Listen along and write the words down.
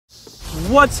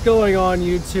What's going on,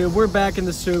 YouTube? We're back in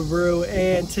the Subaru,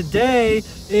 and today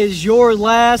is your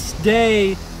last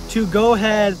day to go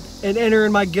ahead and enter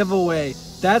in my giveaway.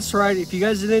 That's right, if you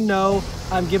guys didn't know,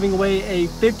 I'm giving away a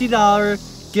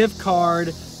 $50 gift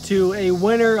card to a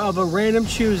winner of a random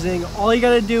choosing. All you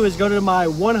gotta do is go to my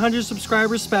 100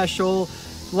 subscriber special,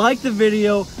 like the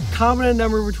video, comment a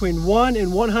number between 1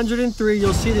 and 103.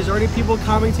 You'll see there's already people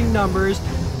commenting numbers.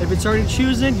 If it's already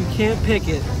chosen, you can't pick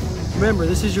it. Remember,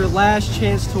 this is your last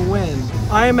chance to win.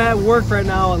 I am at work right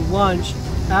now on lunch.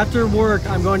 After work,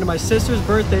 I'm going to my sister's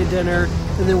birthday dinner,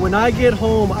 and then when I get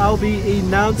home, I'll be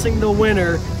announcing the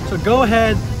winner. So go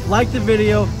ahead, like the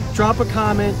video, drop a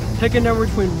comment, pick a number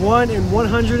between 1 and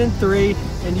 103,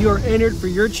 and you are entered for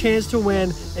your chance to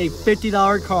win a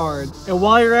 $50 card. And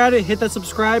while you're at it, hit that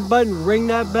subscribe button, ring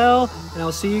that bell, and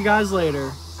I'll see you guys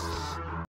later.